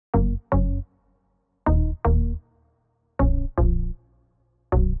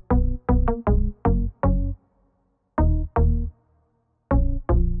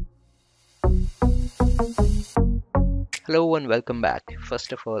Hello and welcome back.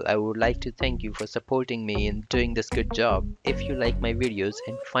 First of all, I would like to thank you for supporting me in doing this good job. If you like my videos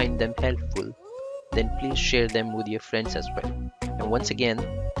and find them helpful, then please share them with your friends as well. And once again,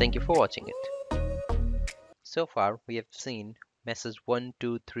 thank you for watching it. So far, we have seen messes 1,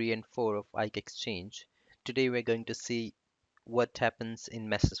 2, 3, and 4 of IKE Exchange. Today we're going to see what happens in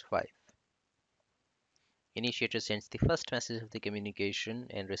messes 5. Initiator sends the first message of the communication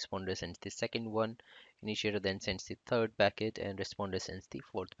and responder sends the second one. Initiator then sends the third packet and responder sends the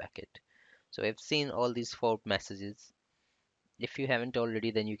fourth packet. So I've seen all these 4 messages. If you haven't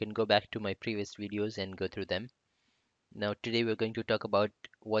already, then you can go back to my previous videos and go through them. Now today we're going to talk about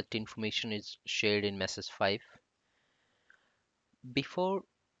what information is shared in message 5. Before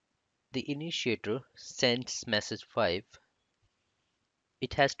the initiator sends message 5,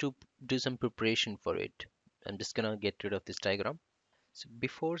 it has to do some preparation for it. I'm just gonna get rid of this diagram. So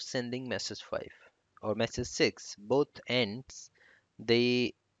before sending message 5 or message 6, both ends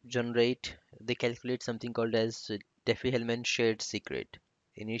they they calculate something called as Diffie-Hellman shared secret.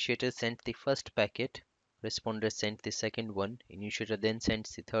 Initiator sent the first packet, responder sent the second one, initiator then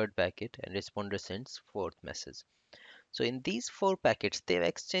sends the third packet, and responder sends fourth message. So in these 4 packets, they've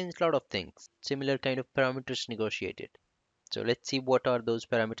exchanged a lot of things, similar kind of parameters negotiated. So let's see what are those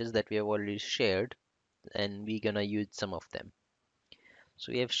parameters that we have already shared, and we're gonna use some of them.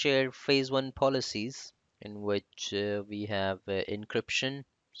 So we have shared phase 1 policies in which we have encryption.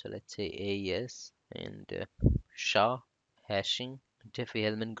 So let's say AES and SHA, hashing,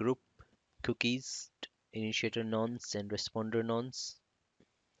 Diffie-Hellman group, cookies, initiator nonce and responder nonce.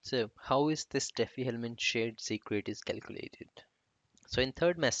 So how is this Diffie-Hellman shared secret is calculated? So in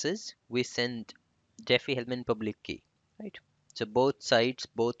third message, we send Diffie-Hellman public key, right? So both sides,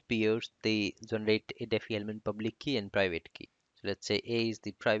 both peers, they generate a Diffie-Hellman public key and private key. So let's say A is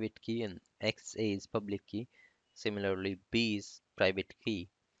the private key and XA is public key. Similarly, B is private key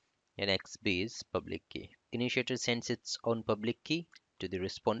and XB is public key. Initiator sends its own public key to the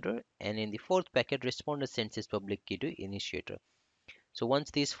responder, and in the fourth packet, responder sends its public key to initiator. So once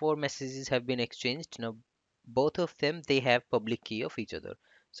these 4 messages have been exchanged, now both of them they have public key of each other.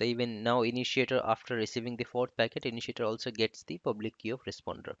 So even now initiator, after receiving the fourth packet, initiator also gets the public key of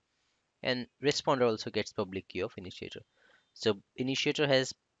responder, and responder also gets public key of initiator. So initiator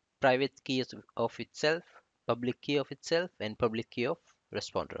has private key of itself, public key of itself, and public key of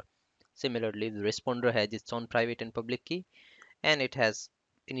responder. Similarly, the responder has its own private and public key, and it has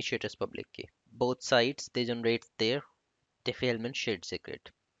initiator's public key. Both sides they generate their Diffie-Hellman shared secret.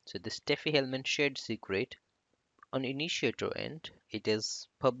 So this Diffie-Hellman shared secret on initiator end, it is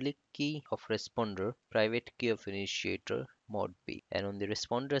public key of responder, private key of initiator, mod B. And on the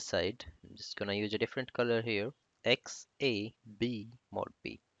responder side, I'm just gonna use a different color here, XAB mod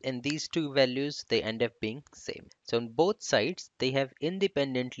B. And these two values, they end up being same. So on both sides, they have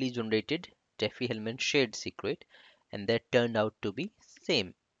independently generated Diffie-Hellman shared secret, and that turned out to be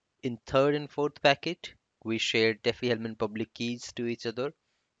same. In third and fourth packet, we shared Diffie-Hellman public keys to each other.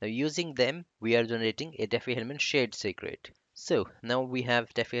 Now using them, we are generating a Diffie-Hellman shared secret. So now we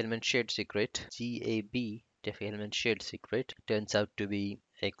have Diffie-Hellman shared secret, GAB Diffie-Hellman shared secret turns out to be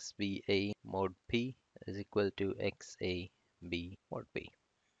XBA mod P is equal to XAB mod P.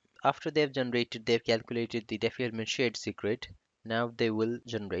 After they've calculated the Diffie-Hellman shared secret, now they will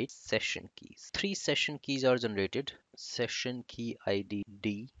generate session keys. 3 session keys are generated, session key ID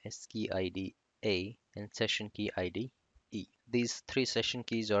D, key ID A, and session key ID E. These 3 session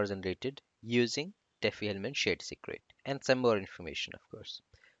keys are generated using Diffie-Hellman shared secret and some more information, of course.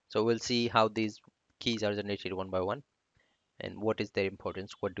 So we'll see how these keys are generated one by one and what is their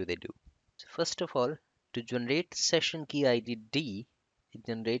importance, what do they do. So first of all, to generate session key ID D, it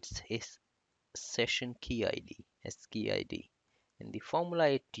generates a session key ID, key ID. And the formula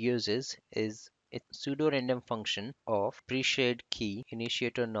it uses is a pseudo-random function of pre-shared key,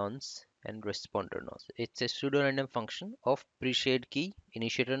 initiator nonce, and responder nonce. It's a pseudo-random function of pre-shared key,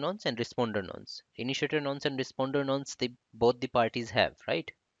 initiator nonce, and responder nonce. Initiator nonce and responder nonce, they both the parties have, right?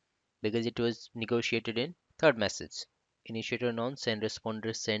 Because it was negotiated in third message. Initiator nonce and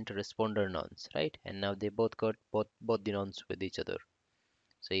responder sent responder nonce, right? And now they both got both the nonce with each other.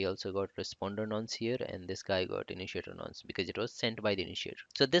 So he also got responder nonce here, and this guy got initiator nonce because it was sent by the initiator.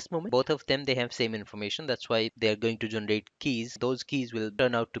 So at this moment, both of them they have same information. That's why they are going to generate keys. Those keys will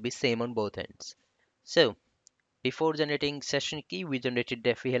turn out to be same on both ends. So before generating session key, we generated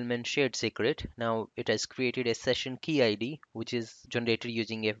Diffie-Hellman shared secret. Now it has created a session key ID, which is generated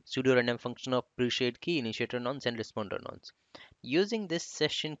using a pseudo-random function of pre-shared key, initiator nonce, and responder nonce. Using this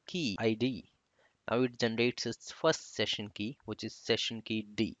session key ID, now it generates its first session key, which is session key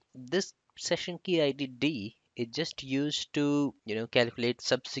D. This session key ID D is just used to, calculate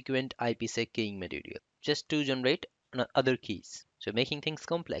subsequent IPsec keying material, just to generate other keys. So making things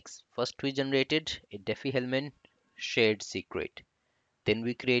complex. First we generated a Diffie-Hellman shared secret. Then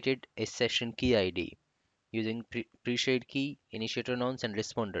we created a session key ID using pre-shared key, initiator nonce, and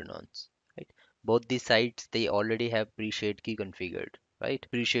responder nonce. Right? Both these sites they already have pre-shared key configured. Right?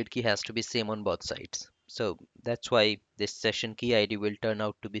 Pre-shared key has to be same on both sides. So that's why this session key ID will turn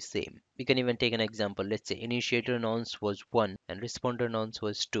out to be same. We can even take an example. Let's say initiator nonce was 1 and responder nonce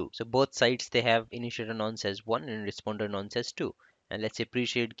was 2. So both sides they have initiator nonce as 1 and responder nonce as 2. And let's say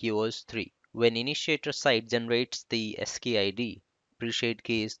pre-shared key was 3. When initiator side generates the SKey ID, pre-shared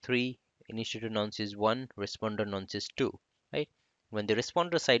key is 3, initiator nonce is 1, responder nonce is 2, right? When the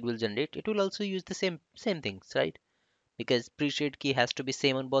responder side will generate, it will also use the same things, right? Because pre-shared key has to be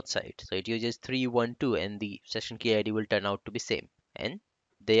same on both sides. So it uses 3, 1, 2, and the session key ID will turn out to be same. And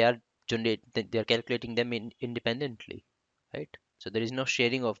they are they are calculating them independently, right? So there is no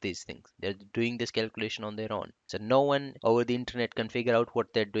sharing of these things. They're doing this calculation on their own. So no one over the internet can figure out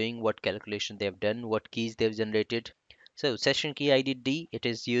what they're doing, what calculation they've done, what keys they've generated. So session key ID D, it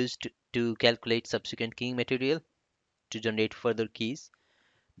is used to calculate subsequent keying material to generate further keys.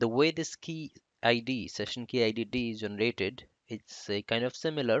 The way this key ID, session key ID D is generated, it's a kind of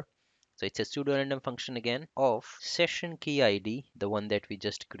similar. So it's a pseudo random function again of session key ID, the one that we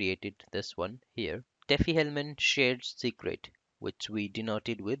just created, this one here. Diffie-Hellman shared secret, which we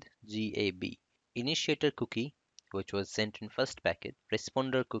denoted with GAB. Initiator cookie, which was sent in first packet.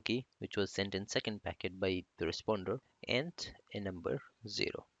 Responder cookie, which was sent in second packet by the responder, and a number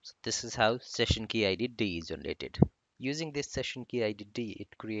 0. So this is how session key ID D is generated. Using this session key ID D,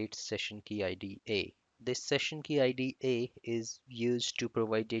 it creates session key ID A. This session key ID A is used to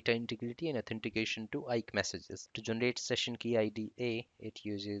provide data integrity and authentication to IKE messages. To generate session key ID A, it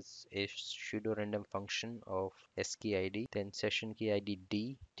uses a pseudo-random function of skid, then session key ID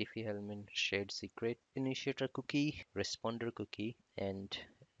D, Diffie-Hellman shared secret, initiator cookie, responder cookie, and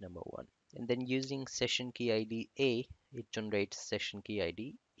number 1. And then using session key ID A, it generates session key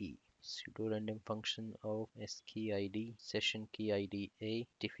ID E. Pseudo-random function of skid, session key ID A,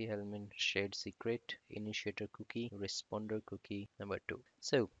 Diffie-Hellman shared secret, initiator cookie, responder cookie, number 2.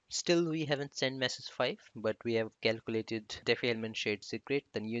 So still we haven't sent message 5, but we have calculated Diffie-Hellman shared secret.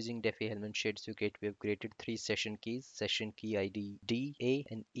 Then using Diffie-Hellman shared secret, we have created 3 session keys, session key ID D, A,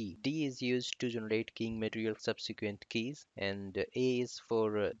 and E. D is used to generate keying material subsequent keys, and A is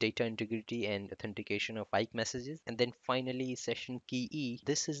for data integrity and authentication of IKE messages. And then finally session key E,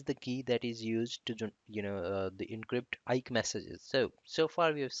 this is the key that is used to the encrypt IKE messages. So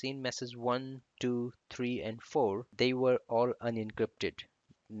far we have seen message 1, 2, 3, and 4. They were all unencrypted.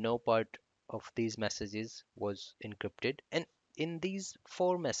 No part of these messages was encrypted, and in these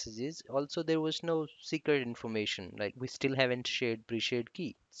 4 messages also there was no secret information. Like we still haven't shared pre-shared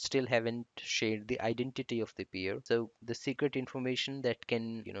key, still haven't shared the identity of the peer. So the secret information that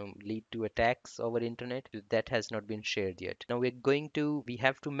can lead to attacks over internet, that has not been shared yet. Now we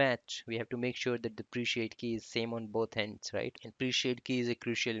have to match, we have to make sure that the pre-shared key is same on both ends, right? And pre-shared key is a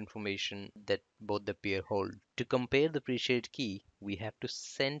crucial information that both the peer hold. To compare the pre-shared key, we have to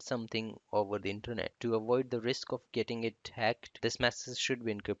send something over the internet. To avoid the risk of getting it hacked, this message should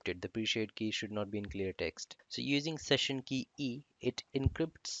be encrypted. The pre-shared key should not be in clear text. So using session key E, it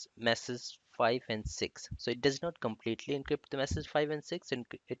encrypts message 5 and 6. So it does not completely encrypt the message 5 and 6, and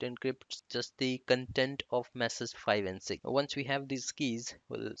it encrypts just the content of message 5 and 6. Once we have these keys,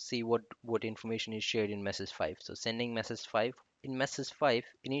 we'll see what information is shared in message 5. So sending message 5. In message 5,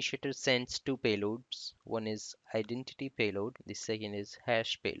 initiator sends 2 payloads. One is identity payload, the second is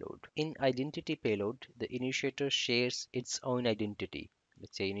hash payload. In identity payload, the initiator shares its own identity.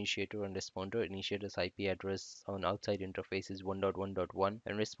 Let's say initiator and responder. Initiator's IP address on outside interface is 1.1.1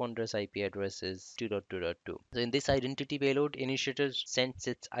 and responder's IP address is 2.2.2. So in this identity payload, initiator sends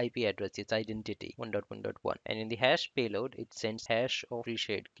its IP address, its identity 1.1.1, and in the hash payload, it sends hash of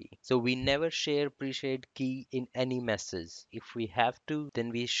pre-shared key. So we never share pre-shared key in any message. If we have to, then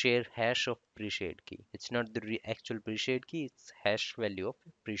we share hash of pre-shared key. It's not the actual pre-shared key, it's hash value of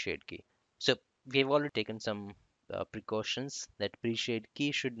pre-shared key. So we've already taken some precautions that pre-shared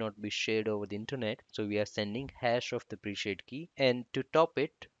key should not be shared over the internet. So we are sending hash of the pre-shared key, and to top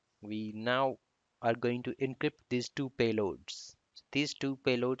it, we now are going to encrypt these 2 payloads. These 2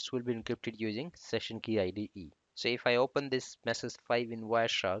 payloads will be encrypted using session key ID E. So if I open this message 5 in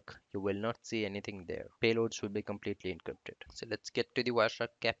Wireshark, you will not see anything there. Payloads will be completely encrypted. So let's get to the Wireshark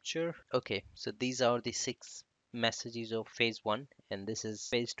capture. Okay, so these are the 6 messages of phase 1, and this is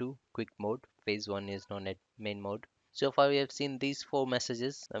phase 2 quick mode. Phase 1 is known as main mode. So far we have seen these four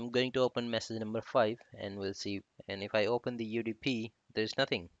messages. I'm going to open message number 5 and we'll see. And if I open the UDP, there's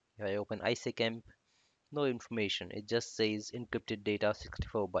nothing. If I open IPSEC, no information. It just says encrypted data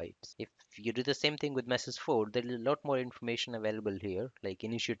 64 bytes. If you do the same thing with message 4, there is a lot more information available here, like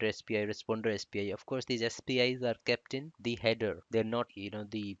initiator SPI, responder SPI. Of course, these SPIs are kept in the header. They're not,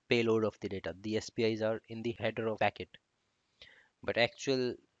 the payload of the data. The SPIs are in the header of packet. But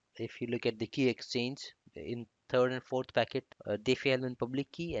actual, if you look at the key exchange in third and fourth packet, Diffie-Hellman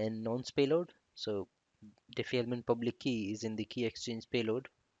public key and nonce payload. So Diffie-Hellman public key is in the key exchange payload.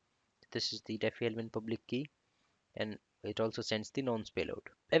 This is the Diffie-Hellman public key, and it also sends the nonce payload.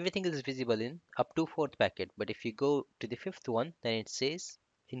 Everything is visible in up to fourth packet, but if you go to the fifth one, then it says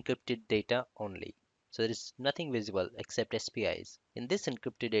encrypted data only. So there is nothing visible except SPIs. In this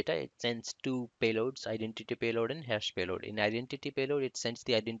encrypted data, it sends two payloads, identity payload and hash payload. In identity payload, it sends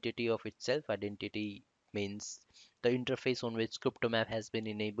the identity of itself. Identity means the interface on which cryptomap has been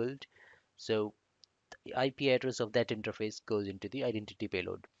enabled. So the IP address of that interface goes into the identity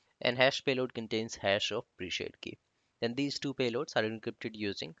payload. And hash payload contains hash of pre-shared key. Then these two payloads are encrypted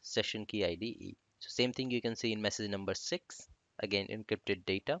using session key IDE. So same thing you can see in message number 6, again encrypted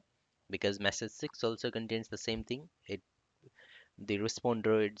data, because message 6 also contains the same thing. The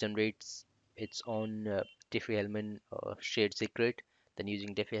responder, it generates its own Diffie-Hellman shared secret. Then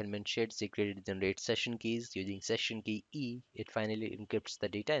using Diffie-Hellman shared secret, it generates session keys. Using session key E, it finally encrypts the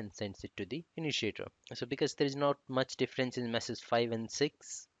data and sends it to the initiator. So because there is not much difference in message 5 and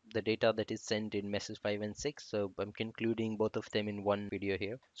 6, the data that is sent in message 5 and 6, so I'm concluding both of them in one video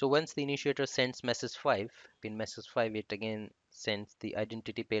here. So once the initiator sends message 5, in message 5 it again sends the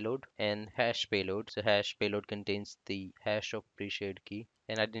identity payload and hash payload. So hash payload contains the hash of pre-shared key,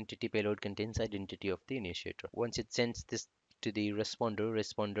 and identity payload contains identity of the initiator. Once it sends this to the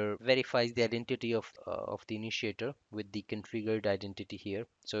responder verifies the identity of the initiator with the configured identity here.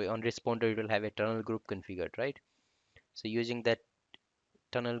 So on responder, it will have a tunnel group configured, right? So using that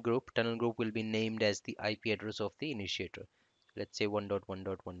tunnel group will be named as the IP address of the initiator. Let's say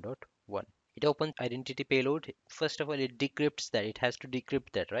 1.1.1.1. It opens identity payload. First of all, it decrypts that. It has to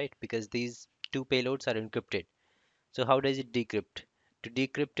decrypt that, right? Because these two payloads are encrypted. So how does it decrypt? To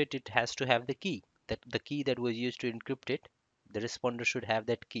decrypt it, it has to have the key. That the key that was used to encrypt it, the responder should have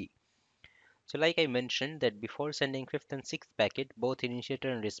that key. So like I mentioned that before sending fifth and sixth packet, both initiator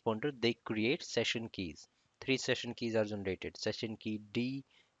and responder, they create session keys. Three session keys are generated, session key D,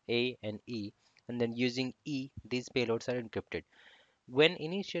 A, and E. And then using E, these payloads are encrypted. When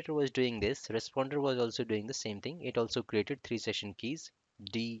initiator was doing this, responder was also doing the same thing. It also created three session keys,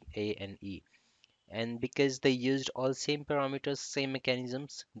 D, A, and E. And because they used all same parameters, same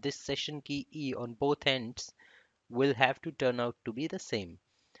mechanisms, this session key E on both ends will have to turn out to be the same.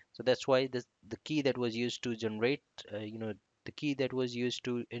 So that's why the key that was used to generate, the key that was used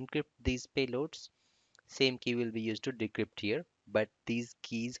to encrypt these payloads, same key will be used to decrypt here. But these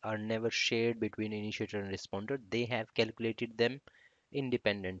keys are never shared between initiator and responder. They have calculated them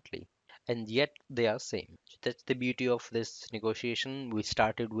independently, and yet they are same. So that's the beauty of this negotiation. We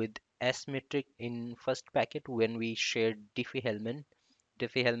started with asymmetric in first packet when we shared Diffie-Hellman.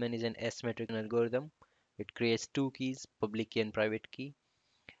 Diffie-Hellman is an asymmetric algorithm. It creates two keys, public key and private key,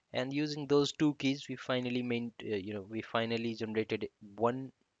 and using those two keys we finally generated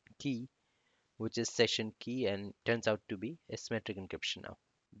one key, which is session key, and turns out to be asymmetric encryption now.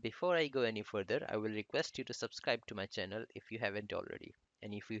 Before I go any further, I will request you to subscribe to my channel if you haven't already,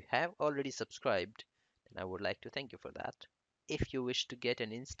 and if you have already subscribed, then I would like to thank you for that. If you wish to get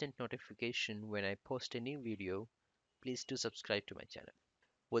an instant notification when I post a new video, please do subscribe to my channel.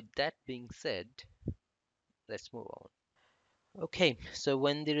 With that being said, let's move on. Okay, so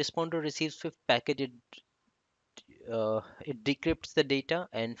when the responder receives fifth packet, it decrypts the data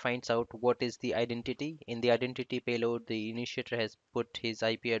and finds out what is the identity. In the identity payload, the initiator has put his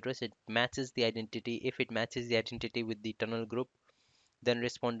IP address. It matches the identity. If it matches the identity with the tunnel group, then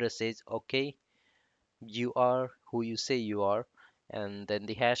responder says, okay, you are who you say you are. And then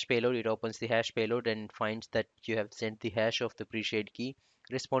the hash payload, it opens the hash payload and finds that you have sent the hash of the pre-shared key.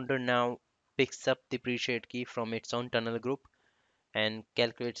 Responder now picks up the pre-shared key from its own tunnel group and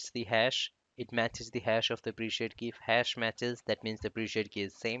calculates the hash. It matches the hash of the pre-shared key. If hash matches, that means the pre-shared key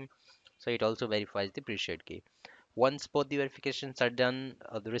is same. So it also verifies the pre-shared key. Once both the verifications are done,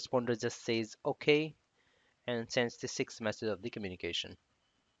 the responder just says okay and sends the sixth message of the communication.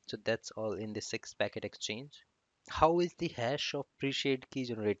 So that's all in the six packet exchange. How is the hash of pre-shared key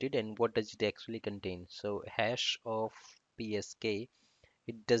generated and what does it actually contain? So hash of PSK,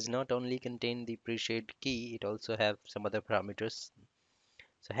 it does not only contain the pre-shared key, it also have some other parameters.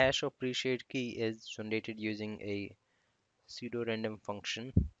 So hash of pre-shared key is generated using a pseudo random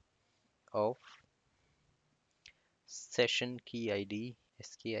function of session key ID,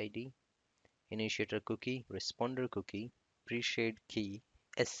 skid, initiator cookie, responder cookie, pre-shared key,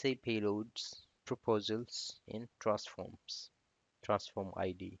 SA payloads, proposals in transform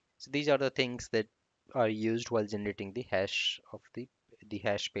ID. So these are the things that are used while generating the hash of the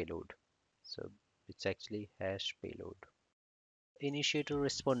hash payload. So it's actually hash payload. Initiator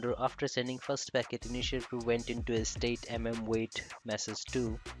responder, after sending first packet, initiator went into a state wait message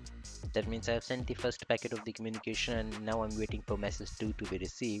 2. That means I have sent the first packet of the communication and now I'm waiting for message 2 to be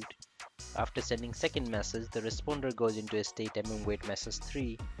received. After sending second message, the responder goes into a state wait message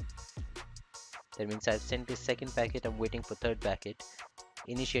 3. That means I've sent the second packet, I'm waiting for third packet.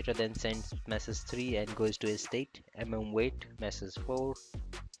 Initiator then sends message 3 and goes to a state wait message 4.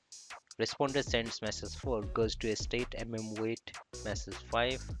 Responder sends message 4, goes to a state wait message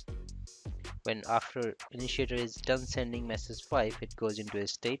 5. When after initiator is done sending message 5, it goes into a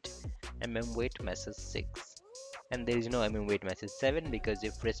state wait message 6. And there is no wait message 7 because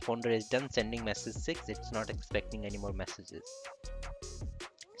if responder is done sending message 6, it's not expecting any more messages.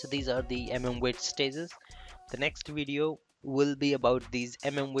 So these are the wait stages. The next video will be about these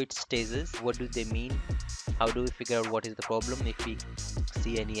wait stages. What do they mean? How do we figure out what is the problem if we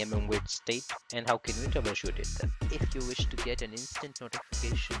see any wait state, and how can we troubleshoot it then? If you wish to get an instant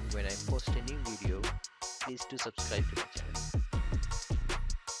notification when I post a new video, please do subscribe to my channel.